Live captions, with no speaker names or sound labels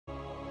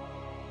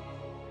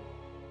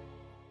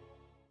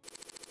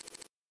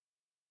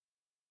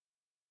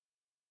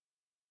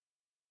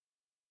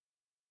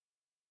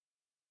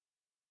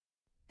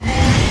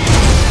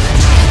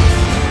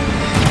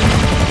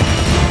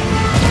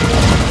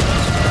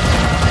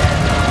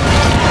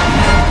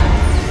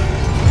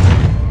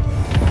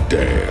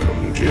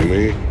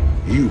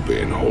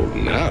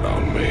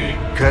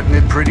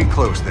pretty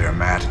close there,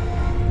 Matt.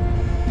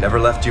 Never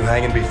left you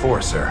hanging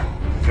before, sir.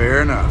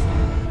 Fair enough.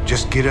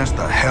 Just get us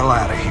the hell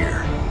out of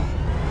here.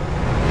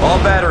 All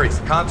batteries,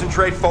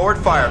 concentrate forward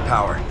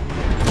firepower.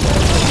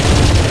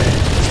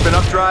 Spin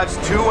up drives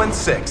 2 and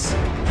 6.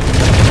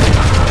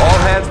 All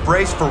hands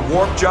brace for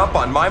warp jump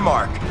on my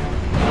mark.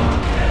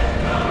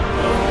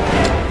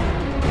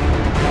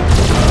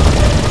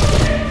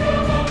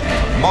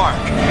 Mark.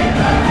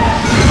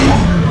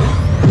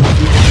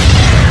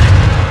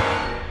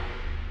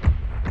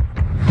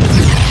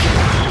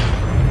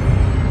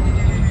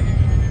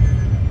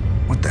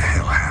 What the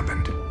hell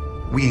happened?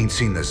 We ain't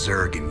seen the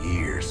Zerg in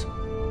years.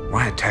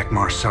 Why attack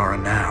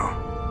Marsara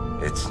now?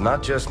 It's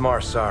not just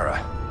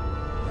Marsara.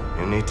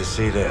 You need to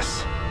see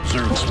this.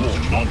 Zerg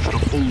Swarm launched a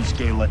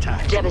full-scale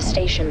attack.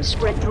 Devastation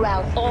spread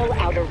throughout all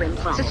Outer Rim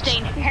planets.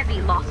 Sustained heavy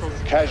losses.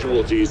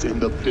 Casualties in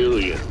the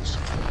billions.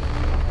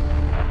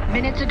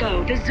 Minutes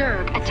ago, the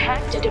Zerg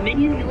attacked a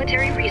Dominion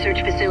military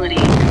research facility.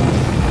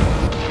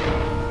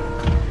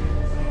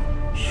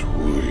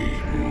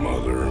 Sweet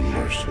Mother of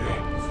Mercy.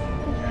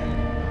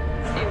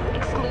 New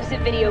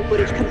exclusive video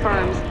footage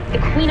confirms the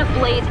Queen of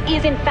Blades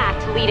is in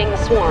fact leading the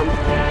swarm.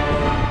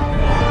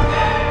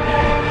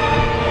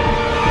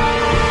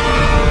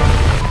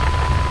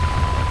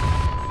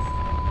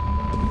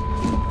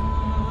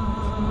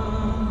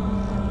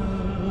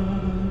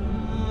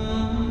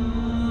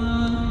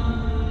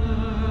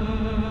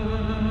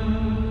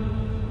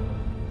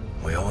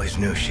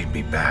 Knew she'd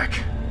be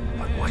back,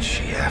 but what's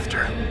she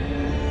after?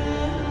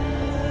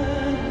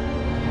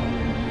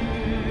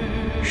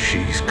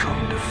 She's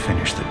come to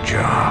finish the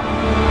job.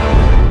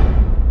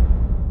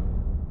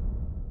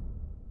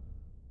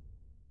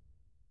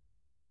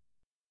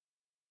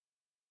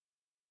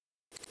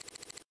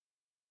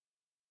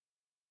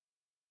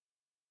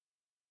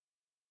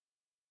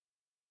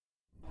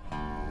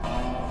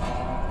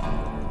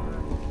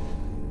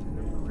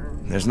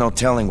 There's no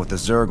telling what the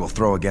Zerg will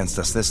throw against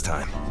us this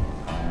time.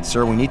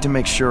 Sir, we need to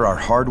make sure our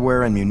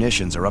hardware and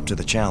munitions are up to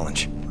the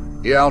challenge.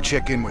 Yeah, I'll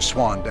check in with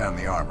Swan down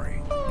the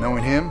armory.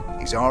 Knowing him,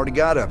 he's already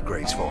got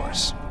upgrades for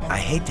us. I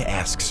hate to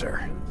ask,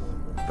 sir,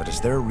 but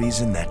is there a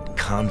reason that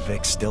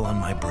convict's still on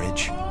my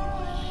bridge?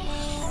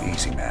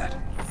 Easy, Matt.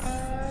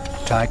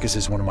 Tychus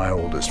is one of my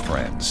oldest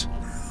friends.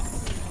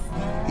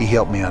 He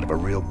helped me out of a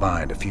real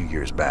bind a few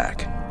years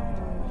back.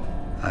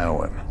 I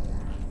owe him.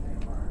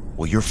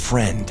 Well, your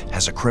friend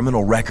has a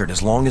criminal record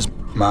as long as...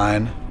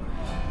 Mine?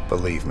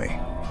 Believe me.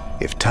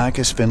 If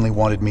Tychus Finley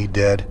wanted me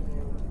dead,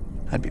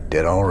 I'd be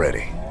dead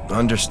already.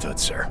 Understood,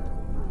 sir.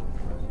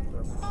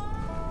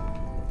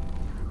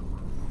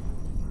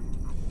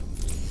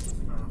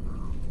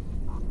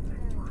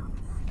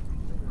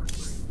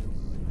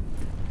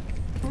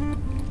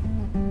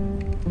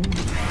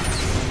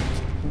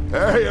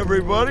 Hey,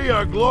 everybody,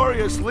 our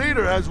glorious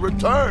leader has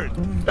returned.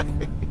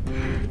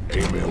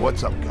 Hey, man,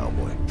 what's up,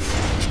 cowboy?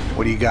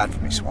 What do you got for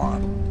me,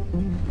 Swan?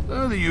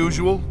 The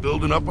usual,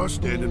 building up our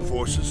standing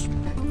forces.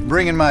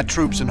 Bringing my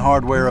troops and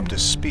hardware up to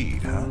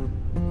speed, huh?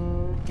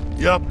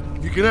 Yup,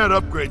 you can add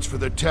upgrades for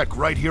their tech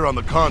right here on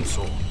the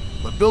console.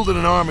 But building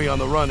an army on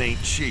the run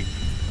ain't cheap.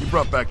 You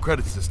brought back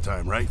credits this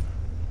time, right?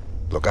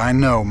 Look, I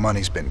know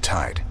money's been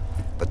tight,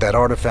 but that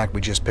artifact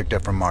we just picked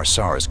up from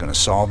Marsara is gonna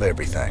solve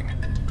everything.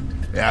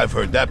 Yeah, I've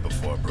heard that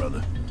before,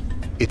 brother.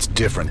 It's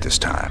different this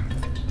time.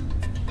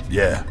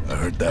 Yeah, I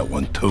heard that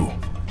one too.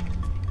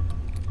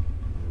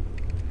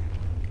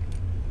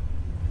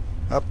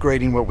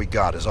 Upgrading what we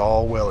got is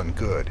all well and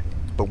good,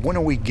 but when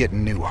are we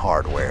getting new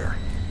hardware?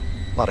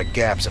 A lot of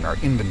gaps in our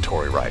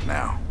inventory right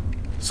now.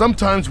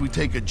 Sometimes we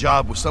take a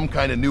job with some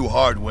kind of new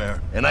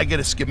hardware, and I get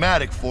a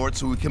schematic for it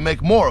so we can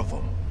make more of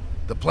them.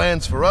 The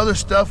plans for other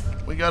stuff,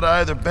 we gotta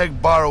either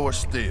beg, borrow, or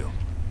steal.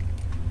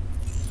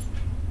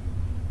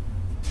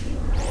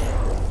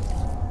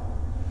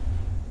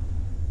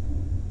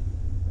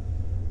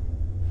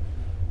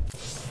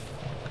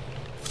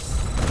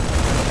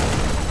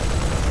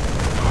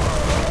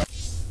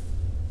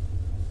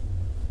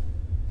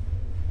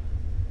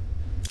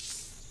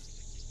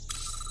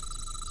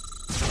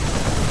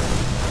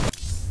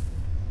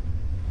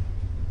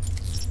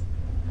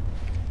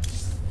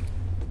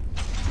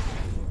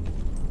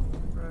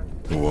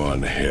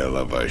 One hell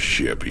of a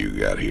ship you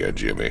got here,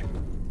 Jimmy.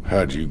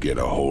 How'd you get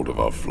a hold of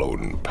a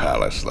floating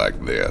palace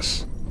like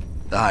this?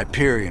 The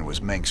Hyperion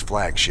was Meng's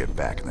flagship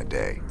back in the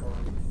day.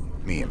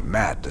 Me and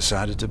Matt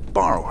decided to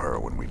borrow her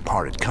when we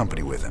parted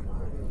company with him.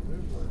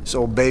 This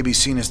old baby's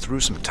seen us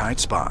through some tight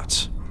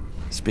spots.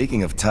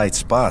 Speaking of tight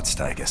spots,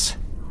 Tychus,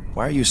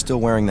 why are you still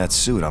wearing that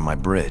suit on my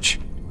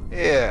bridge?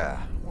 Yeah,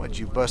 what'd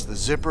you bust the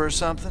zipper or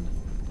something?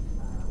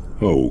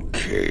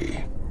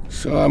 Okay.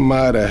 So I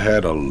might have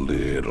had a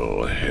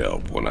little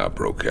help when I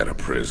broke out of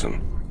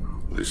prison.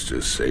 Let's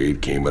just say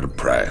it came at a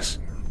price.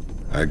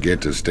 I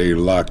get to stay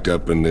locked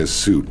up in this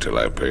suit till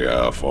I pay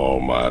off all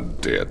my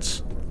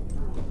debts.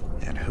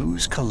 And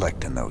who's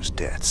collecting those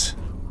debts?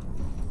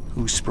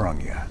 Who sprung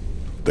you?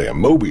 They're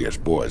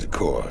Mobius boys, of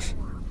course.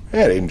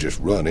 I didn't just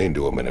run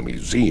into them in a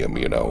museum,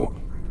 you know.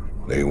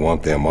 They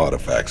want them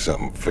artifacts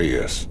something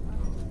fierce.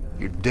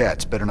 Your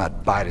debts better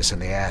not bite us in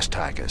the ass,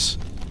 Tychus.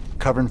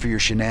 Covering for your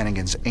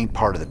shenanigans ain't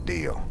part of the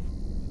deal.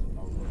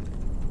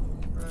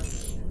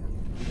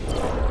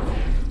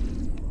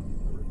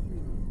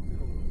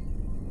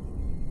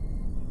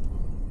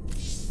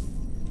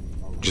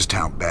 Just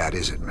how bad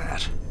is it,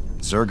 Matt?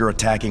 Zerg are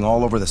attacking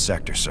all over the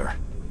sector, sir.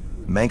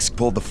 Mengsk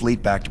pulled the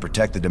fleet back to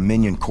protect the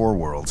Dominion core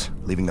worlds,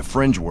 leaving the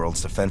fringe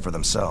worlds to fend for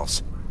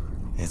themselves.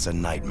 It's a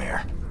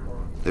nightmare.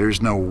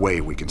 There's no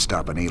way we can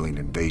stop an alien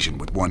invasion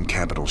with one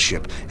capital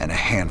ship and a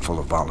handful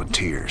of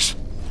volunteers.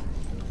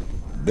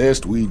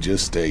 Best we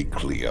just stay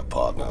clear,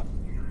 partner.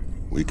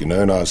 We can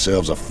earn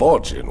ourselves a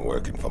fortune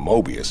working for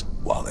Mobius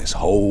while this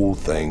whole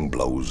thing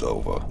blows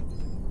over.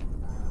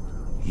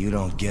 You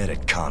don't get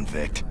it,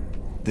 convict.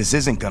 This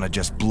isn't gonna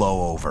just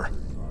blow over.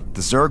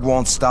 The Zerg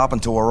won't stop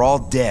until we're all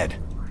dead.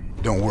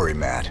 Don't worry,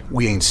 Matt.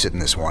 We ain't sitting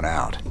this one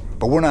out.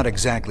 But we're not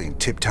exactly in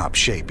tip-top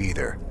shape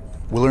either.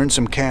 We'll earn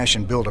some cash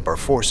and build up our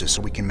forces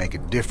so we can make a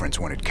difference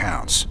when it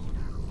counts.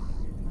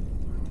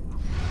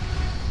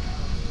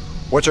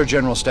 What's our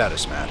general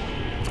status, Matt?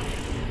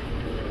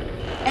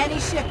 Any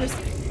shippers?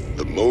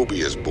 The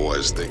Mobius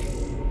boys think.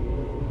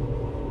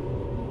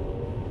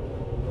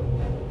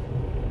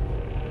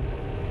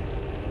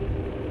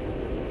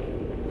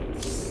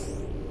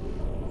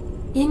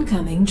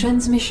 Incoming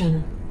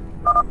transmission.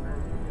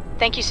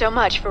 Thank you so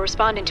much for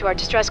responding to our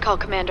distress call,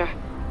 Commander.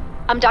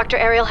 I'm Dr.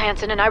 Ariel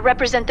Hansen, and I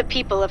represent the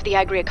people of the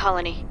Agria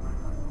colony.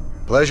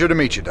 Pleasure to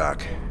meet you,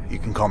 Doc. You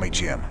can call me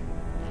Jim.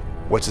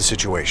 What's the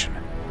situation?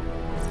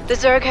 The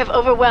Zerg have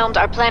overwhelmed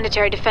our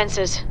planetary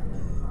defenses.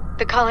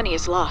 The colony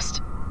is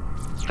lost.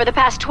 For the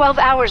past 12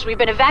 hours, we've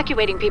been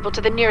evacuating people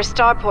to the nearest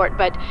starport,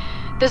 but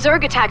the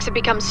Zerg attacks have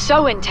become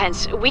so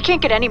intense, we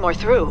can't get any more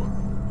through.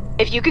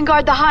 If you can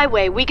guard the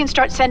highway, we can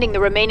start sending the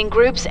remaining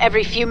groups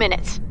every few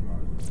minutes.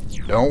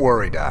 Don't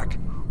worry, Doc.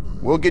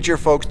 We'll get your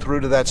folks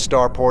through to that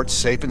starport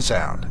safe and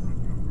sound.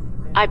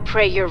 I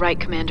pray you're right,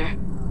 Commander.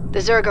 The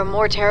Zerg are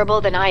more terrible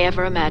than I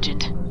ever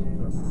imagined.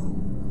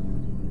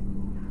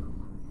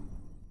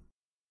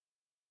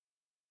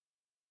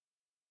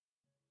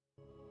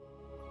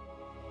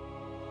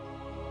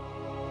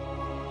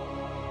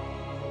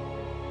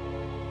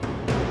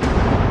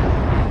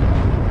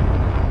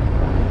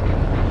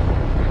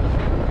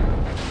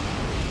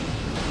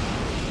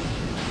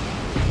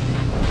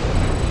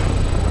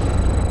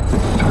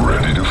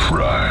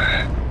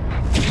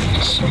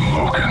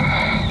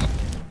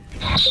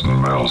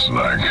 Smells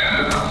like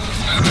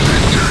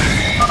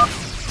victory.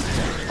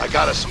 I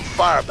got us some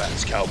fire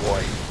bats,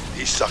 cowboy.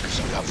 These suckers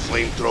have got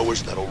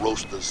flamethrowers that'll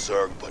roast the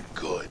Zerg, but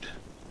good.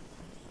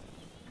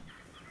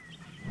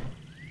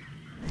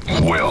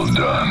 Well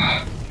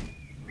done.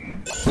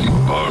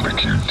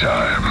 Barbecue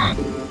time.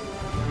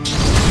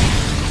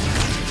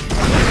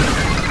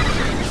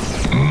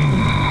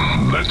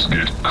 Let's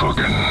get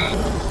cooking.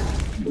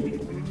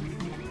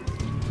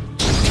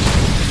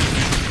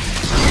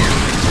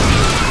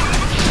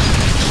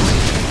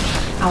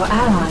 Our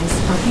allies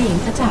are being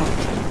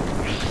attacked.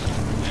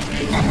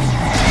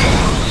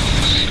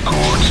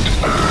 Scorched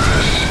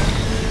earth.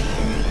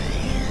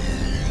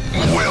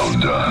 Well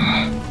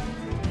done.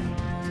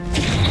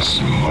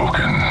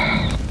 Smoking.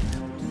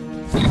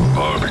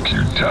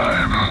 Barbecue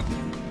time.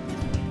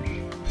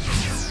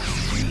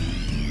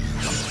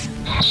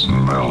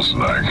 Smells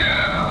like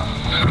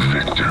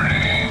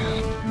victory.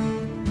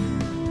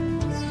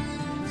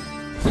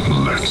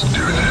 Let's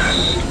do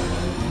this.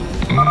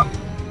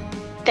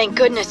 Thank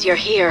goodness you're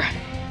here.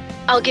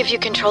 I'll give you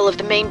control of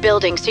the main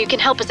building so you can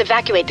help us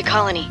evacuate the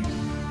colony.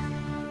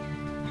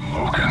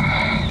 Smoking.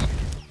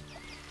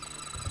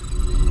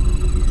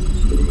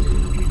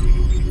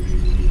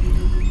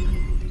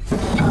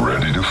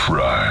 Ready to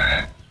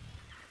fry.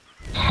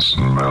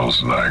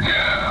 Smells like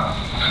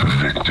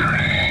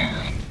victory.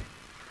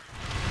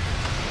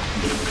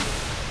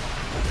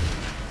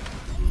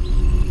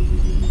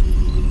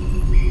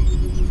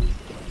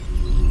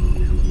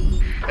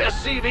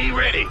 SCV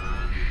ready.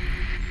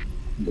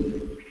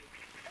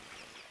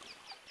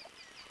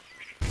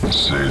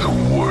 Say the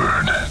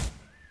word.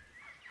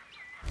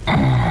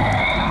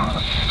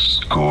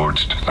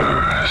 Scorched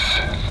earth.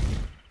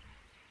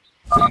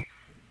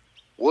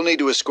 We'll need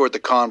to escort the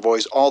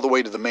convoys all the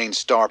way to the main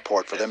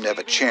starport for them to have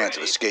a chance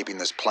of escaping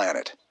this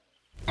planet.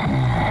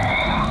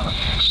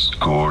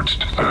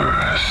 Scorched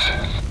earth.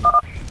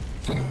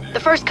 The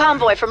first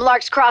convoy from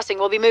Lark's Crossing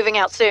will be moving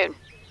out soon.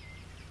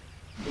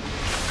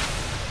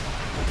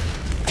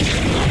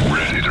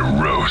 Ready to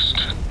roast.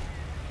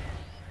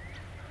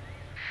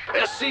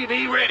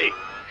 SCV ready.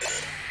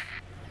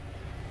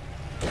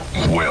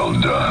 Well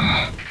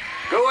done.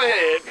 Go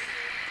ahead.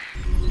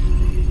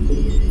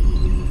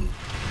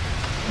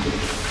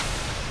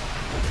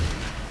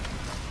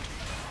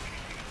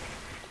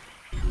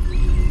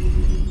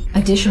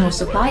 Additional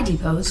supply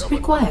depots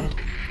required.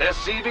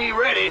 SCV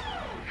ready.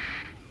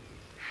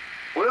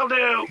 Will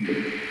do.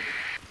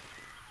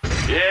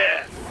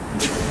 Yeah.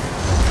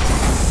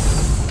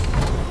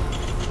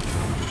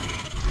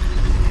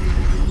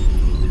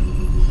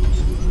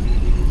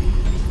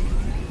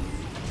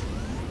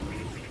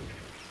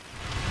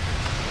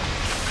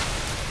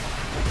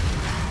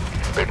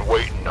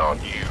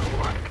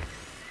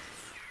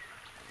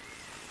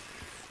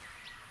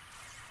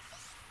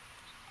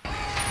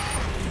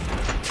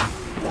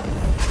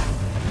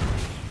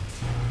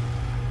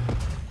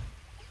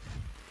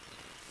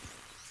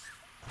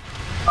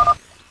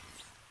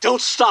 Don't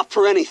stop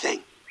for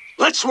anything.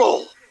 Let's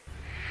roll.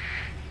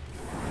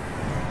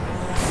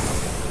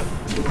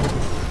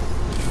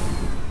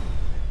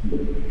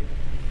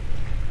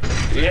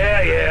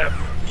 Yeah.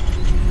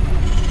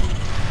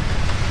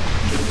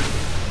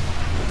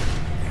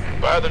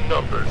 By the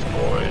numbers,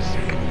 boys.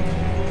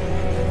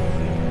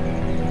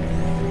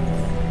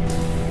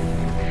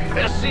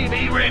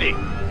 SCV ready.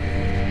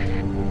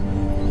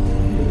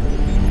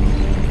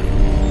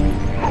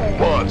 Who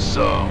wants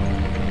some?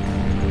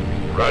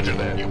 Roger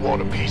that. You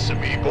want a piece of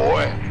me,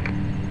 boy?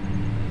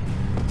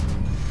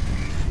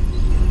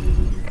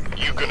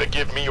 You gonna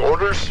give me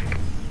orders?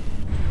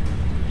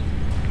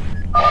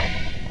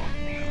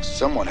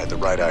 Someone had the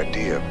right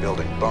idea of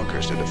building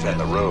bunkers to defend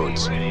the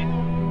roads. Why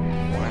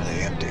are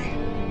they empty?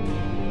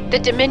 The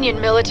Dominion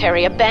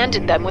military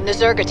abandoned them when the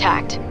Zerg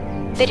attacked.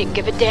 They didn't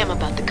give a damn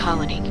about the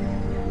colony.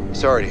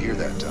 Sorry to hear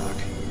that, Doc.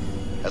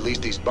 At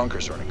least these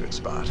bunkers are in a good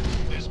spot.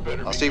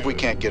 I'll see if we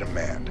can't get them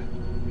manned.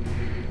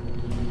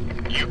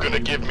 You gonna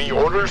give me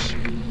orders?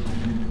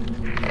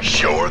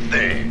 Sure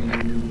thing.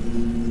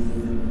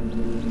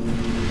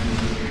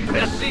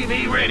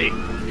 SCV ready.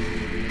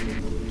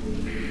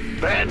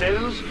 Bad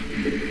news?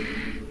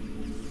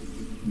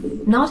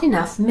 Not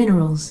enough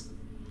minerals.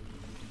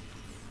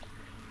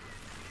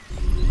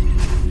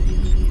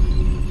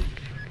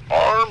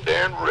 Armed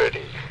and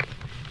ready.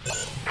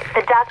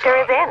 The doctor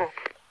is in.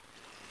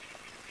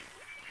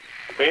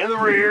 In the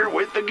rear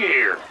with the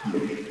gear.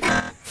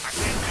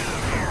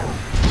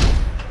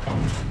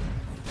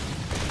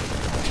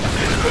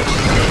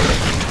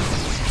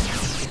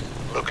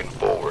 Looking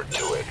forward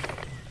to it.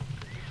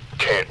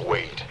 Can't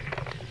wait.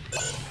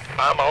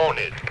 I'm on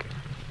it.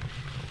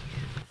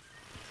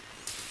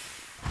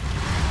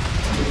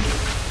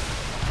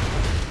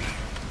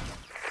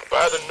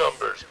 By the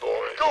numbers,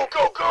 boys. Go,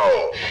 go,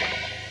 go!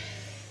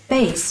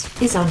 Base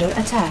is under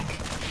attack.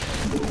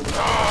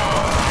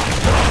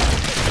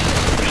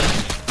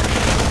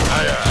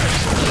 Aye, aye.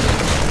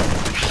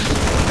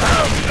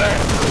 How's that?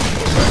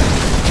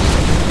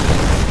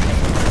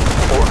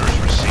 Orders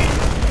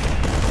received.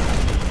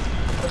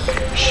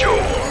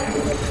 Sure.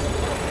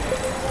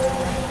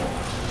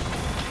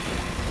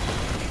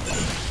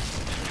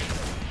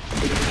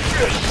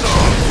 Yes, sir.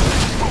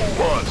 Who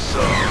wants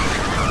some?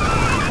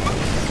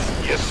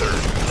 Yes, sir.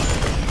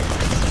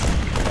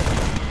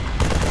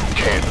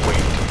 Can't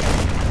wait.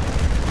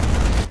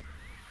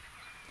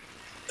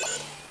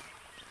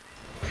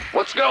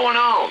 What's going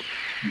on?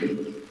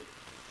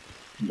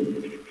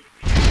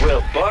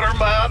 Well, butter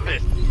my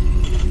biscuit.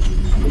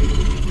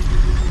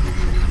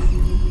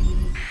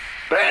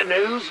 Bad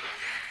news?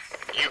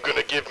 You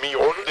gonna give me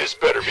order? This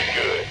better be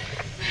good.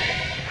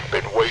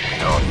 Been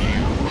waiting on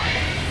you.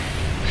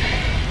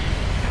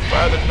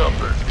 By the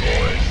numbers,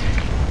 boys.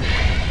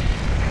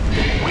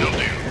 Will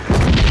do.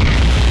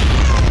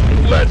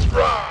 Let's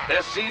ride.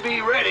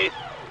 SCV ready.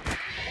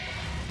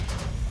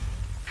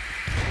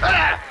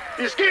 Ah!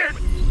 You scared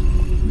me?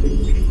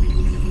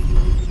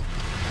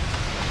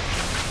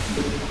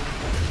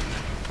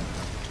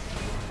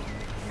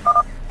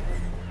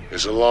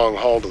 It's a long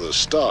haul to the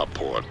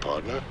starport,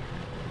 partner.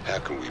 How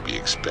can we be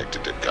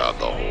expected to guard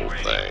the whole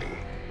thing?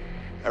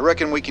 I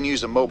reckon we can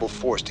use a mobile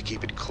force to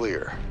keep it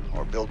clear,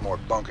 or build more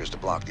bunkers to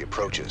block the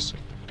approaches.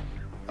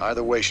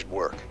 Either way should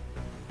work.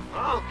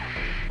 Huh?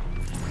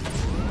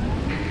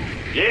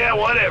 Yeah,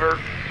 whatever.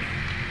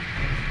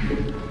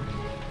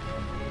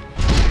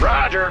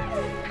 Roger.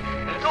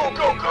 Go,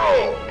 go,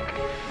 go!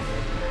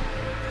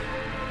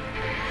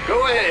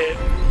 Go ahead.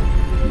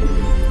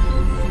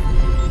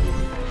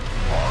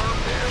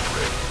 Armed and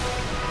ready.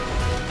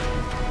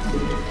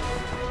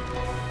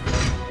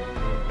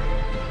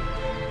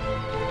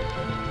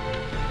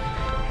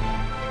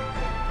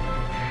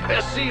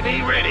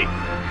 SCV ready.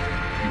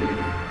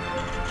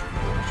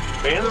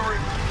 In the rear.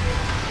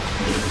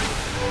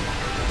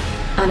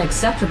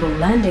 Unacceptable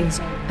landings.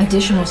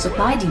 Additional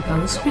supply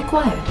depots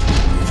required.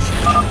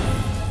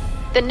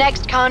 The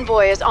next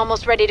convoy is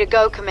almost ready to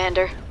go,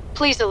 Commander.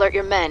 Please alert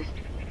your men.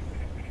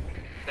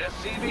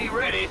 SCV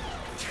ready.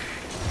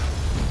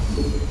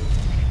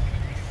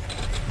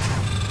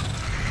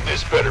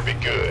 This better be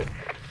good.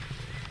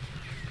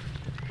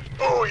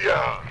 Oh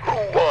yeah,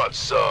 who wants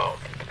some?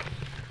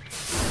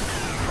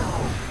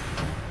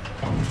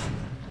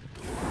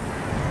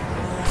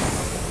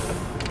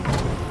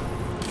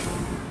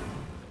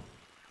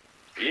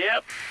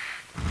 Yep.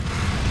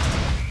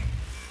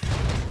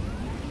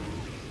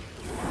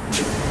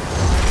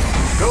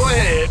 Go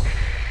ahead.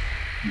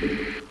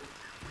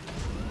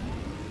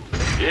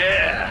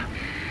 Yeah.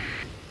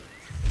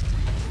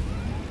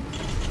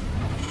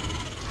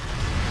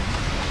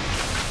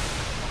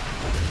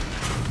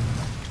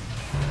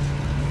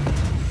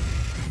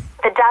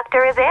 The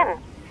doctor is in.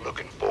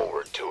 Looking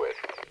forward to it.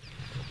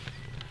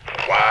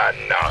 Why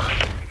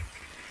not?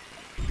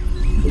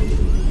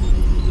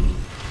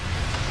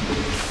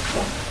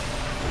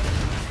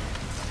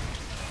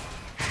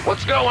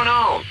 What's going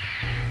on?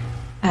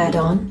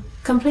 Add-on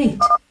complete.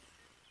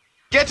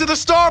 Get to the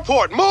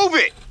starport! Move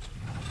it!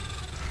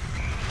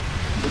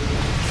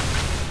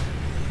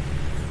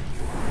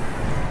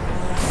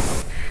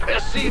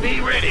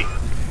 SCV ready.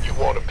 You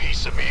want a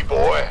piece of me,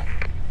 boy?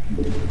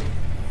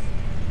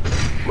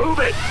 Move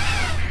it.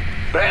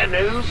 Bad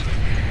news.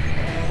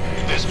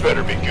 This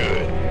better be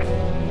good.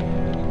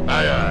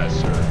 Aye, aye,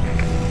 sir.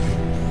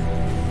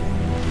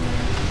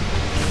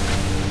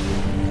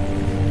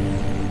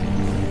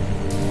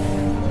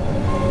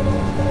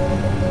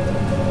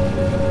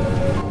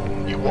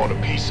 You want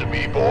a piece of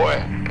me,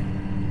 boy?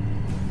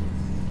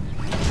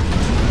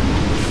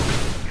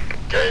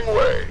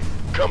 Gangway,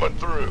 coming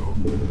through.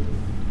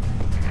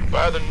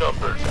 By the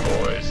numbers,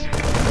 boys.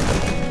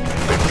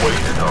 Been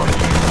waiting on you.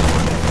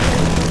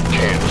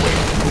 Can't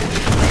wait.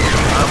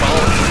 I'm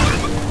on.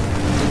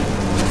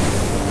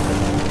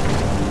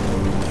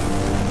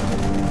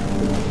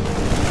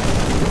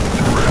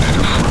 Ready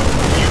to fly.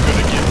 You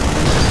gonna get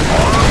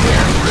armed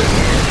and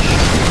ready.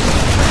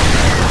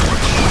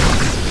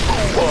 Who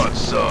wants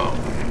some?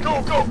 Go,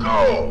 go, go!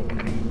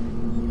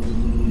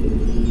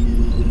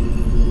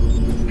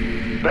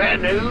 Bad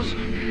news.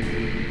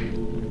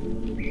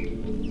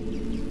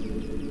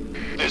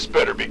 This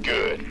better be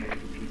good.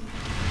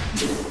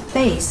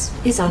 Base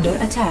is under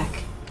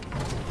attack.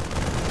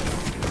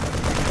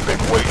 Been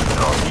waiting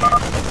on you.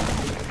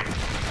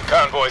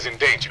 Convoy's in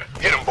danger.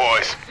 Hit 'em,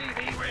 boys.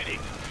 SCV ready.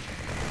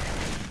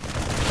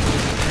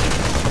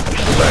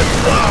 Let's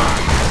rock!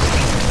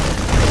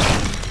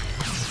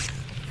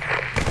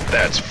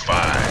 That's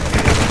fine.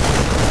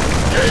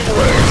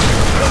 Gangway.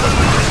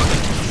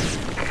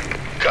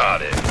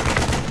 Got it.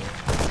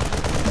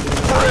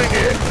 Bring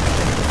it.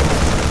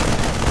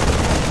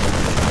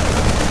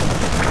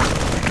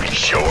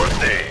 Sure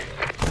thing.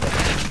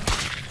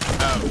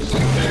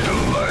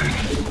 Outstanding light.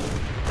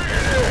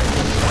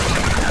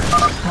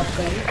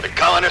 Upgrade. The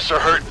colonists are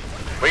hurt.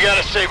 We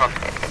gotta save them.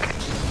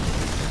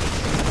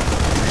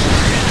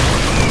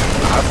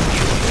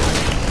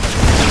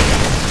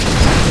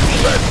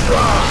 Let's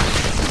rock!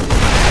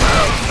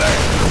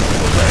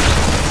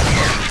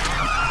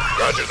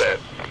 Roger that.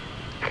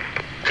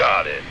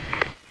 Got it.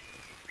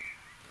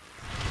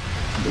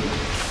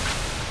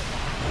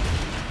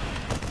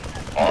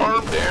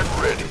 Armed and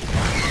ready.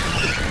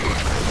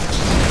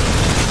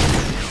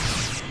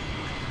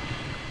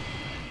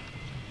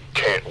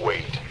 Can't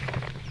wait.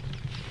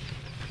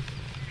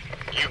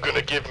 You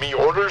gonna give me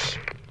orders?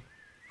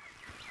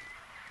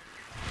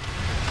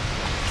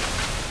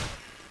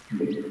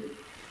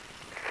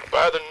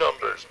 By the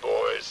numbers,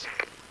 boys.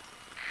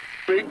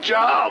 Big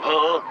job,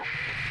 huh?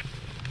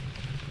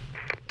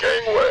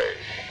 Gangway,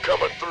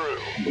 coming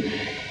through.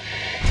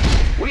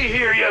 We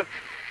hear you.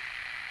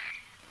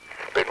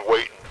 Been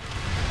waiting.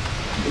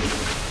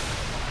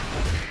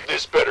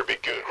 This better be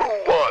good. Who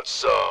wants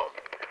some?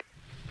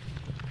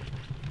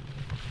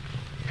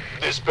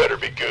 This better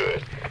be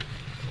good.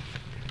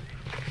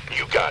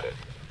 You got it.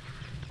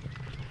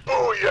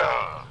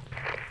 Booyah!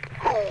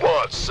 Who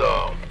wants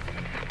some?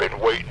 Been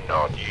waiting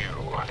on you.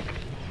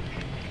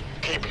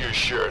 Keep your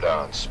shirt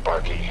on,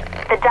 Sparky.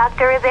 The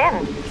doctor is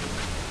in.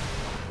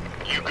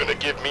 You gonna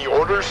give me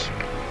orders?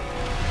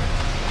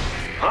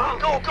 Huh?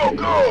 Go, go,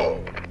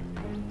 go!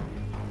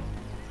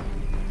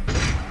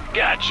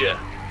 Gotcha.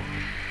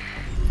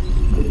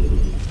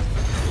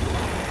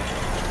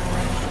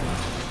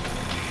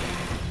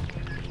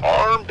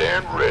 Armed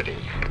and ready.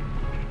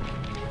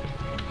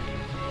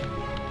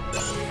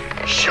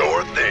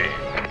 Sure thing.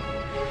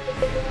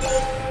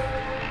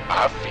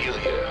 I feel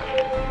you.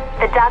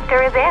 The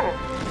doctor is in.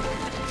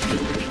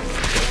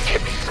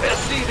 Get me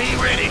SCV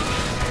ready.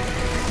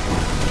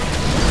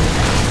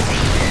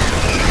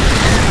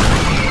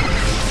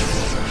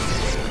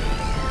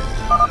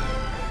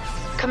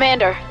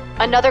 Commander,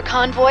 another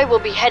convoy will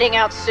be heading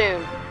out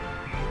soon.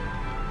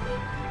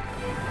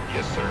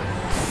 Yes, sir.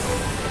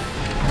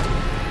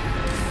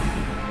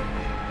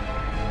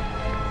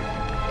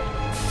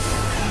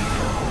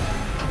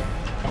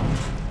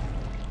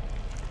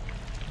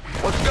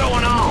 What's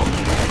going on?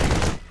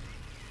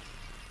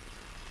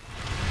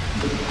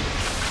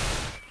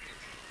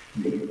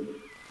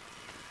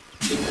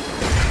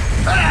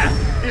 Ah!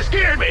 You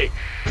scared me!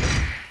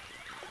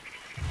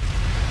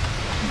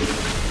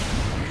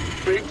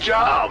 Big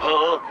job,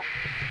 huh?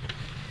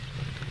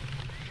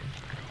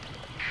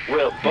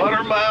 Well,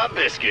 butter my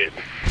biscuit.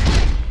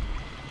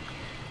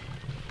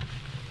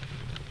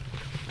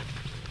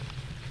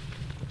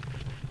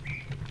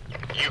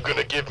 You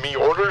gonna give me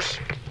orders?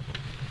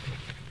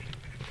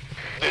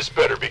 This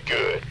better be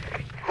good.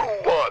 Who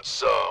wants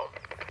some?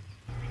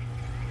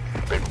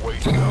 Been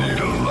waiting on you.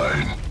 Need a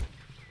light.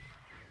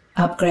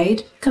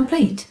 Upgrade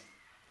complete.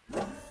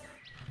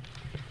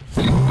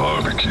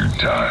 Barbecue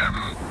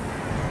time.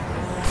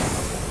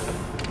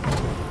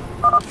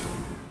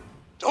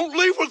 Don't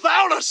leave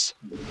without us!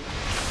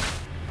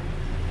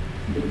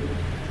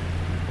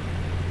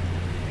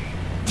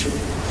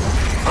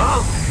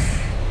 Huh?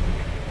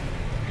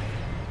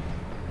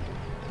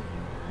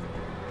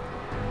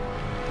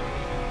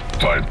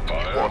 Fight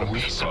fire. Want a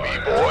piece of me,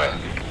 boy?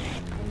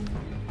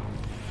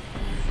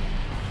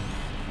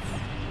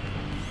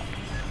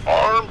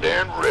 Armed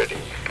and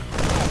ready.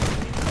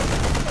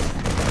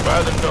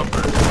 By the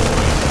numbers.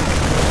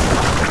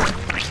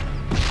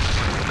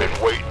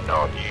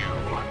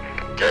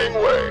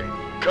 Gangway,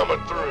 coming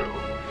through.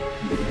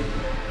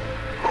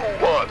 Who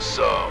wants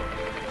some?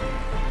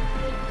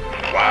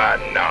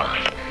 Why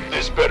not?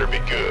 This better be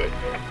good.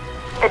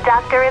 The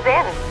doctor is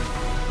in.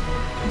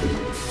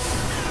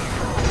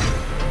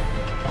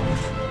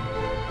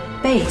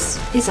 Base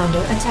is under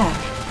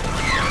attack.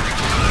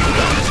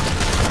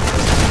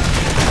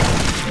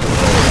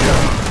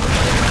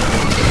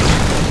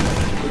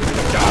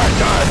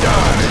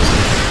 Die!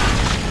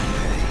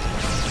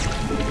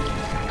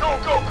 Go!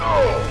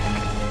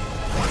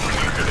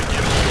 You gonna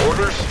give me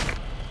orders?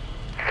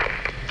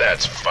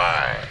 That's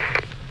fine.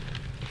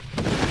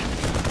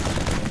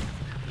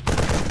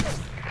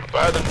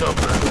 By the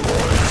numbers,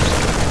 boys.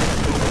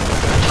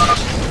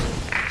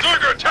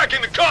 Zerg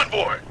attacking the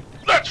convoy!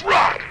 Let's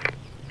rock!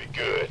 Be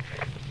good.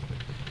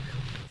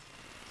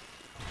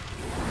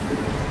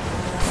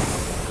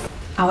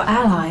 Our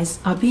allies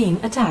are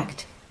being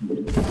attacked.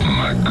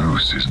 My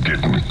goose is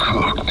getting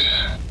cooked.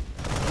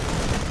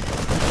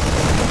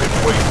 Been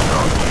waiting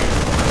on you.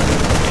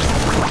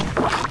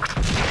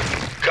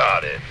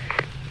 Got it.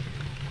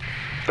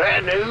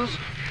 Bad news?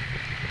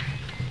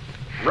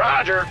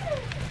 Roger.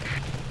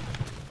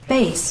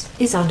 Base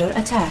is under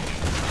attack.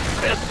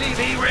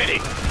 SCV ready.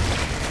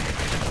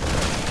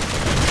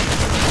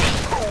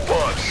 Who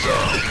wants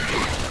some?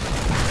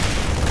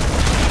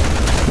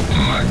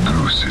 My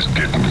goose is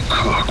getting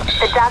cooked.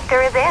 The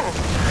doctor is in.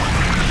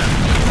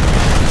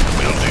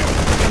 Will do.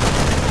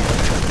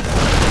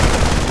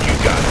 You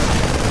got it.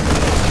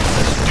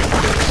 Let's do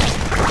this.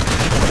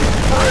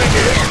 Bring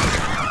it.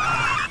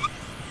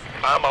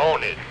 I'm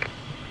on it.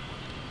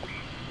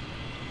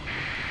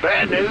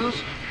 Bad news?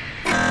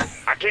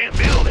 I can't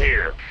build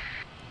here.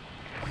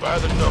 By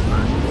the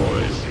numbers,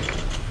 boys.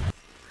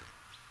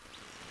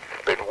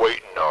 Been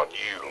waiting on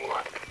you.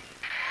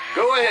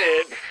 Go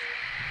ahead.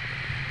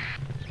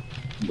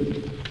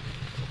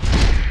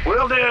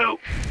 Will do.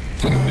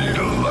 Need a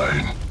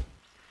light.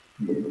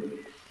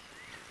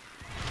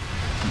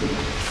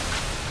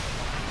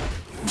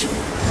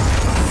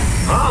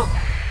 Huh?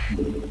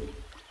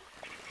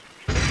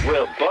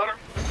 Well, butter.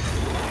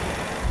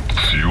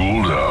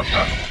 Fueled up.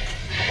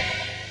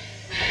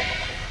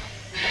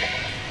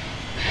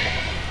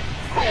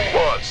 Who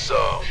wants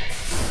some?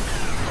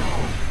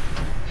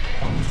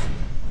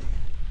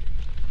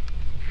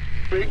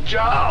 Big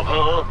job,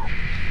 huh?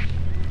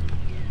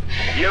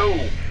 Yo.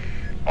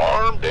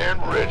 Armed and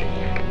ready.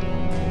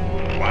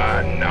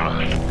 Why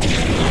not?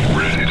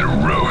 Ready to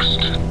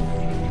roast.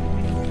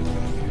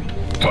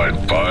 Fight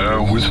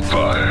fire with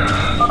fire.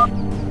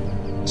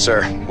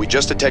 Sir, we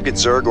just detected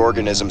Zerg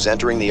organisms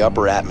entering the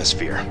upper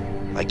atmosphere.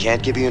 I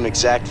can't give you an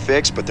exact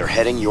fix, but they're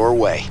heading your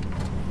way.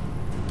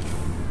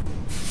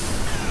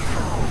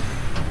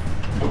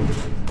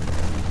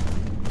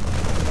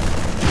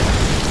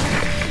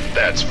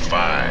 That's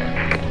fine.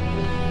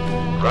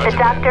 The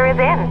doctor is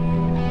in.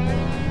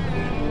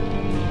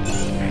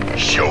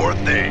 Sure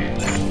thing.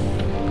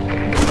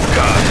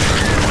 Got it.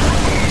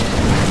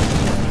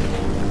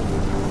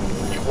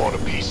 You want a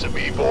piece of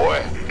me,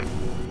 boy?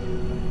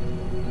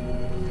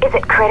 Is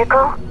it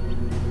critical?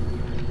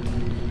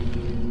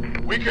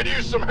 We could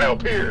use some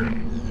help here.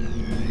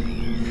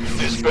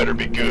 This better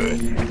be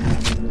good.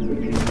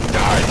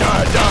 Die!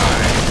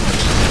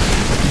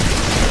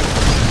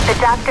 The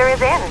doctor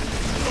is in.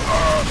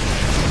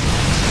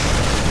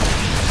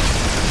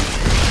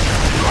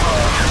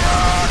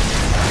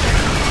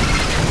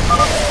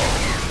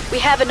 We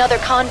have another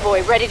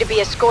convoy ready to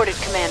be escorted,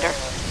 Commander.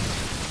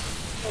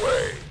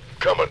 Way,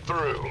 coming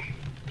through.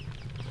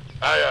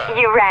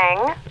 You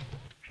rang?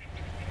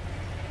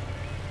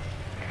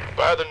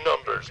 By the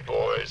numbers,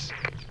 boys.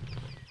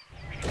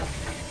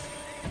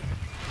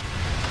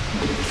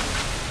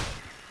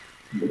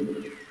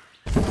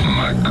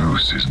 My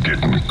goose is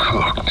getting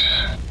cooked.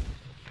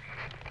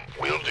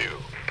 Will do.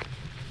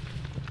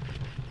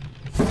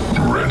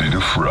 Ready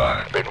to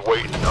fry. Been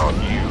waiting on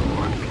you.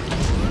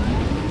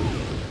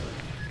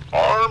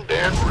 Armed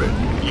and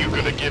ready. You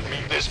gonna give me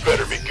this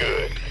better be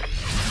good.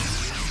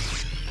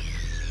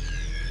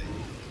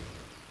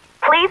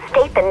 Please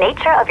state the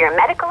nature of your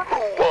medical...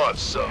 Who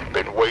wants some?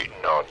 Been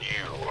waiting on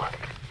you.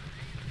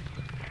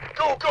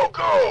 Go!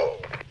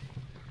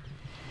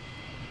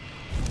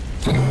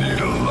 Need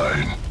a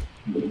light.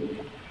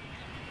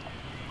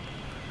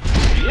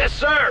 Yes,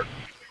 sir.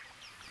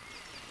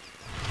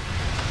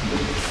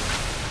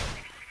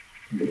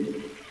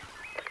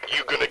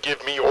 You gonna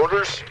give me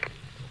orders?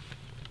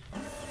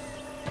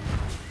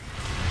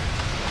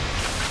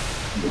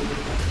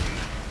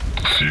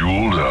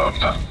 Fueled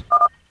up.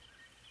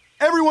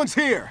 Everyone's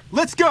here!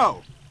 Let's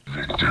go!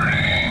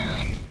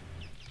 Victory.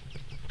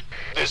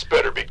 This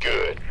better be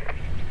good.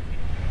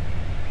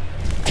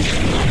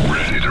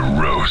 Ready to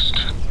roast.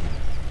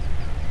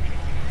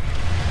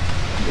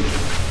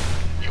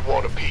 You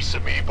want a piece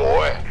of me,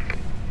 boy?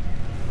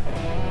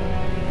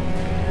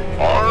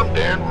 Armed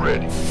and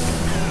ready.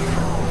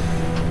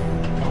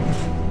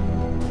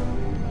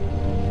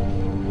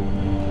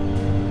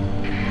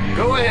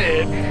 Go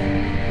ahead.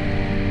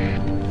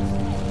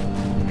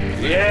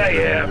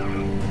 Yeah.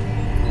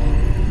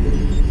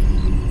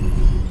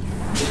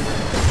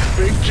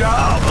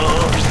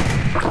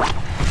 The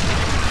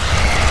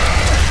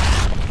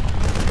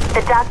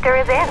doctor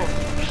is in.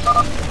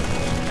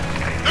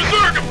 The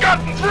Zerg have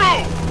gotten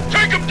through!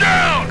 Take them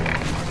down!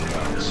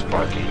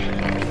 Sparky.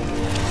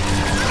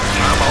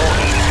 I'm on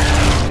it.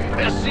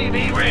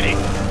 SCV ready.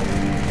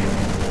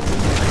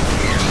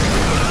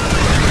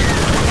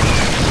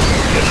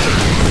 Yes, sir.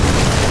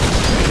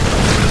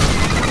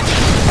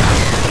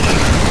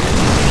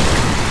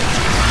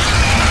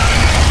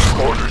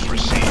 Orders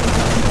received.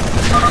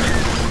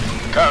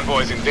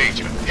 Convoy's in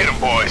danger. Hit 'em,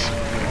 boys.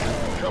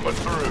 Coming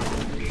through.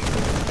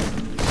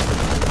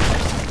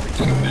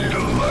 Need a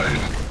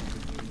light.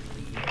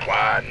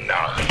 Why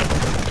not?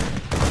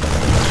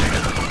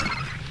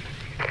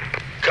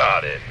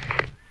 Got it.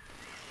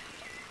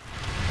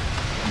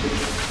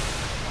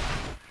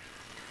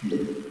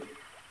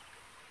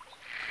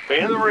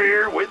 In the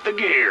rear with the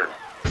gear.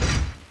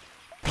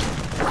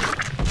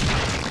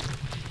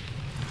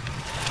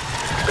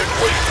 Been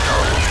waiting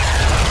on it.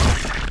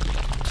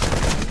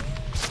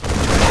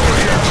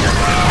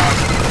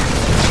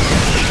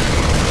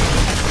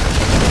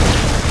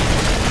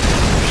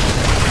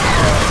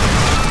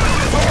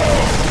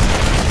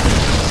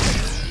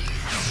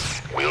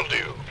 Will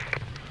do.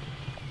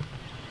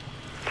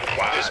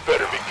 This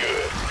better be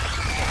good.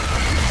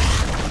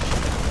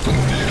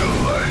 Need a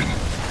light.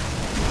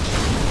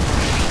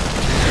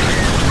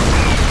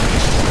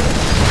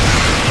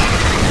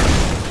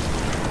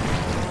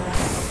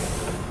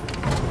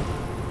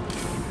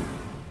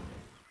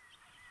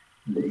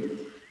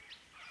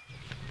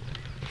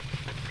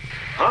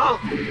 Huh?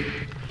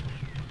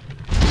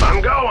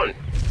 I'm going.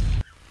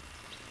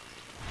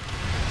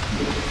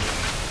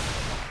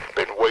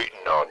 Been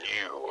waiting on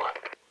you.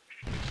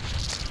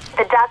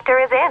 The doctor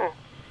is in.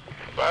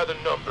 By the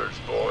numbers,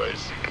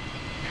 boys.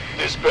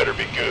 This better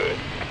be good.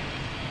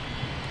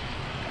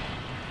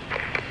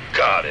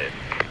 Got it.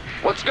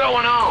 What's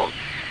going on?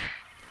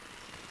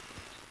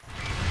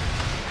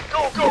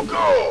 Go, go,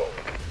 go!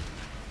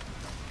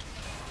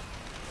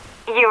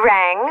 You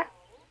rang?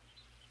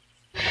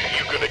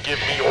 You gonna give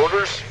me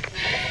orders?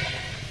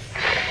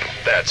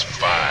 That's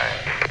fine.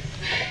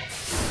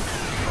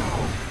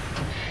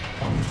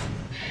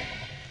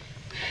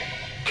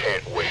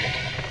 Can't wait.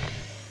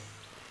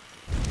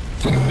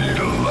 Need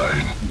a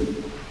light.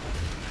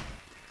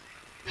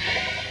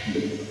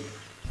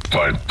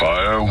 Fight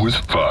fire with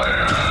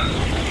fire.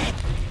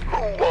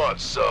 Who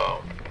wants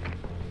some?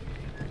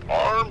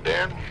 Armed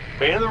and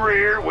in the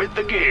rear with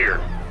the gear.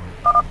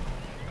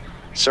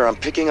 Sir, I'm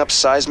picking up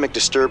seismic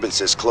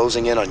disturbances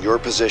closing in on your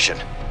position.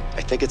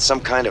 I think it's some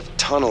kind of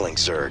tunneling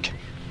Zerg.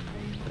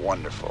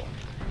 Wonderful.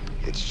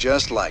 It's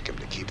just like him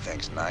to keep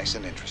things nice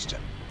and interesting.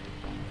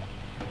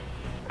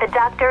 The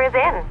doctor is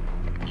in.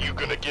 You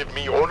gonna give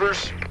me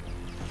orders?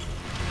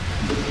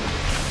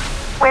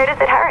 Where does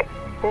it hurt?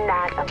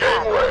 Not a problem.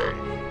 Gangway,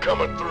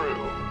 coming through.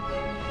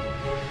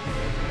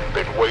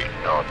 Been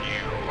waiting on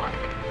you.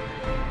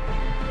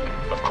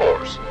 Of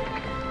course.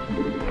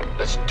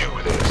 Let's do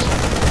this.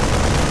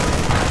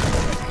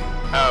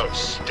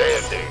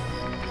 Outstanding.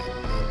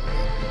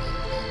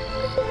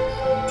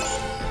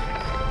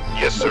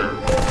 Yes, sir.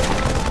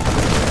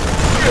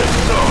 Yes,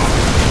 sir.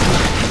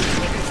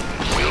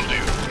 Will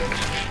do.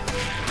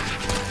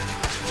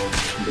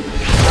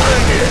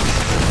 Bring it.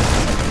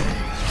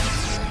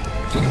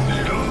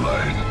 Need a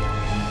light.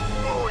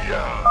 Oh,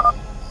 yeah.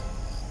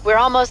 We're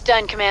almost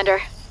done,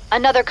 Commander.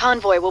 Another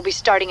convoy will be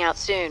starting out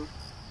soon.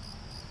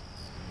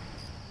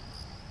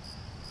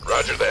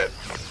 Roger that.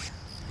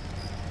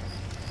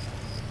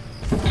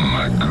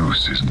 My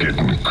goose is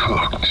getting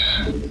cooked.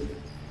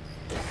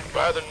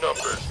 By the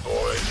numbers,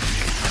 boys.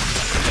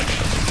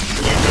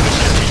 You gonna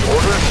give me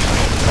orders?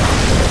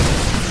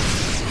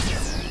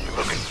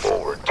 Looking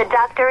forward. The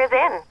doctor is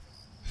in.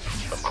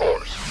 Of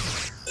course.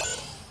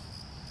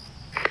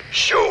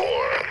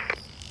 Sure.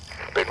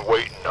 Been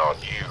waiting on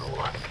you.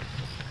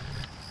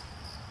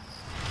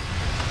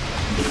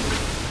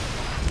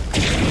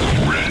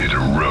 Ready to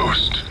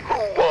roast. Who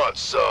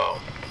wants some?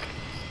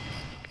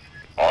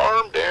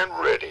 Armed and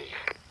ready.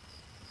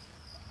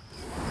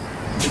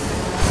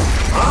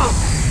 Huh?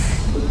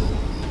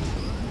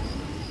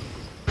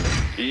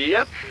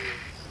 Yep.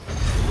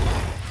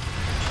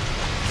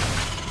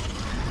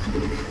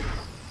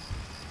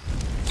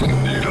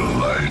 Need a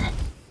light.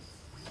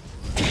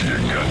 You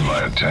got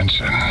my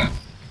attention.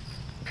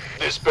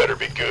 This better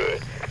be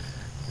good.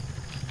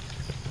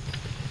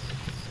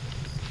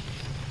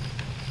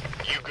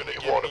 You gonna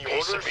want a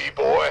piece of me,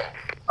 boy?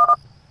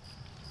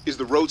 Is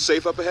the road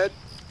safe up ahead?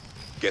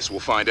 Guess we'll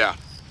find out.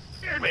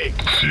 Hear me.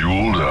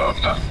 Fueled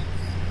up.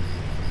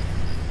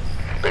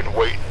 Been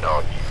waiting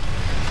on you.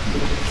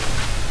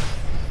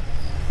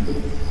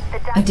 The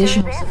doctor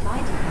Additional is in. supply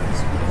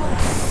depots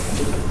required.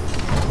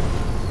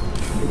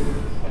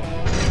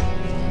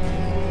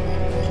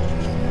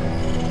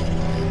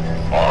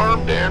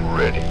 Armed and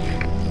ready.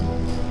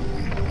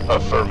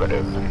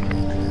 Affirmative.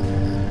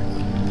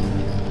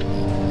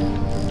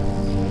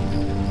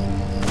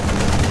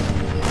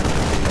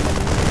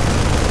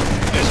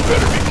 This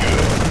better be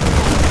good.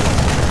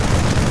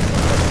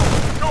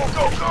 Go,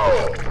 go, go!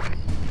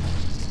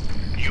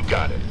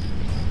 got it.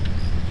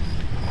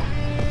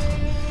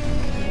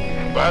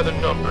 By the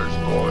numbers,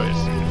 boys.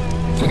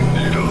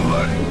 Need a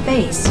light.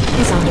 Base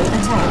is under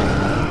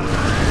attack.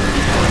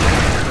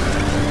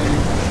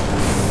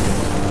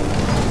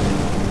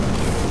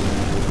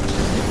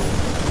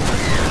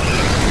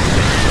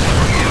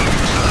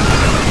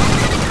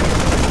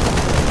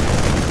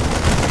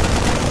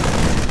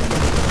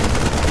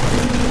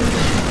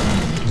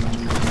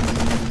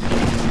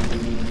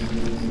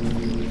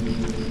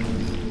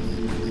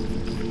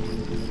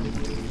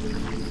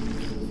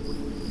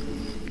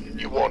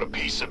 You want a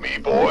piece of me,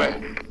 boy?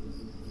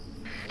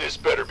 This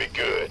better be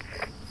good.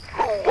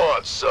 Who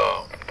wants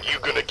some? You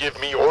gonna give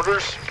me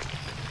orders?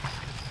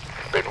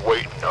 Been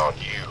waiting on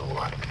you.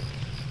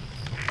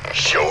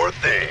 Sure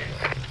thing.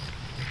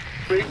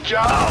 Big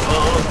job,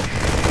 huh?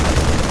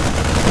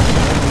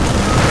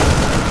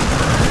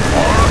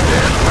 Armed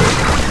and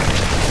ready.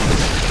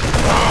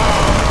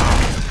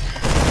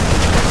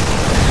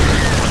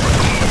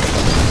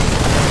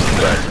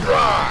 Let's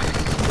rock!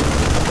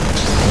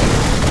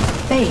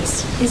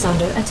 Base is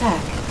under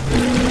attack.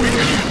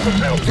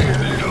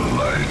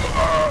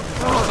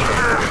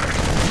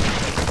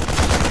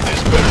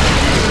 This better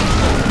be good.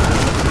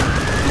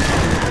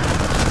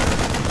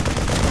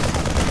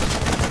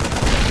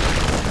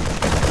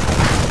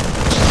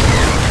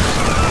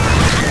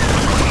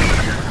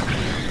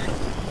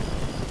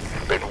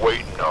 Been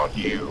waiting on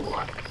you.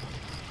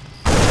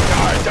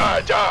 Die,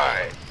 die,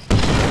 die!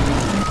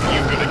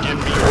 You gonna give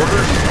me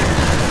orders?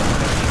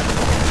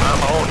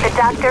 I'm on it. The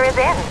doctor is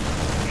in.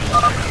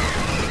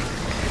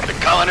 The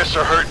colonists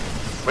are hurt.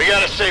 We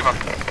gotta save them.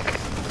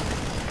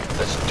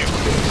 Let's do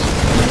this.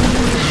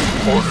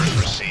 Orders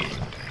received.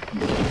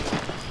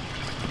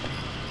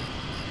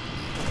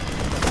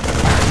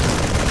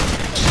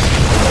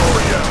 Oh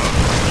yeah.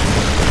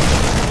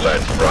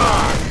 Let's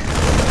rock.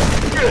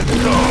 Get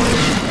going.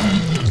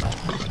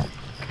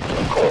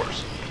 Of course.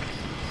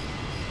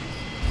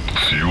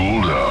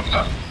 Fueled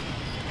up.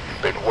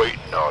 Been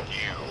waiting on you.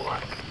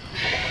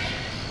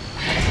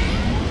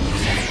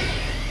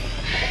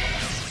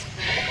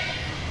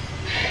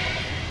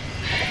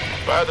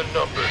 By the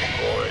numbers,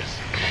 boys.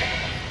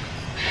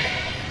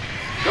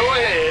 Go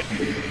ahead.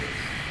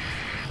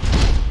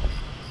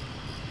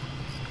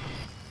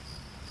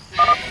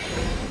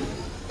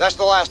 That's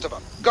the last of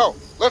them. Go.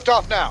 Lift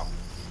off now.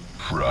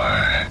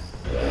 Fry.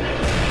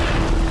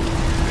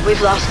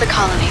 We've lost the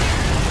colony,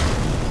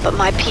 but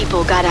my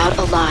people got out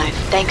alive,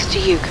 thanks to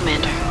you,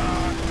 Commander.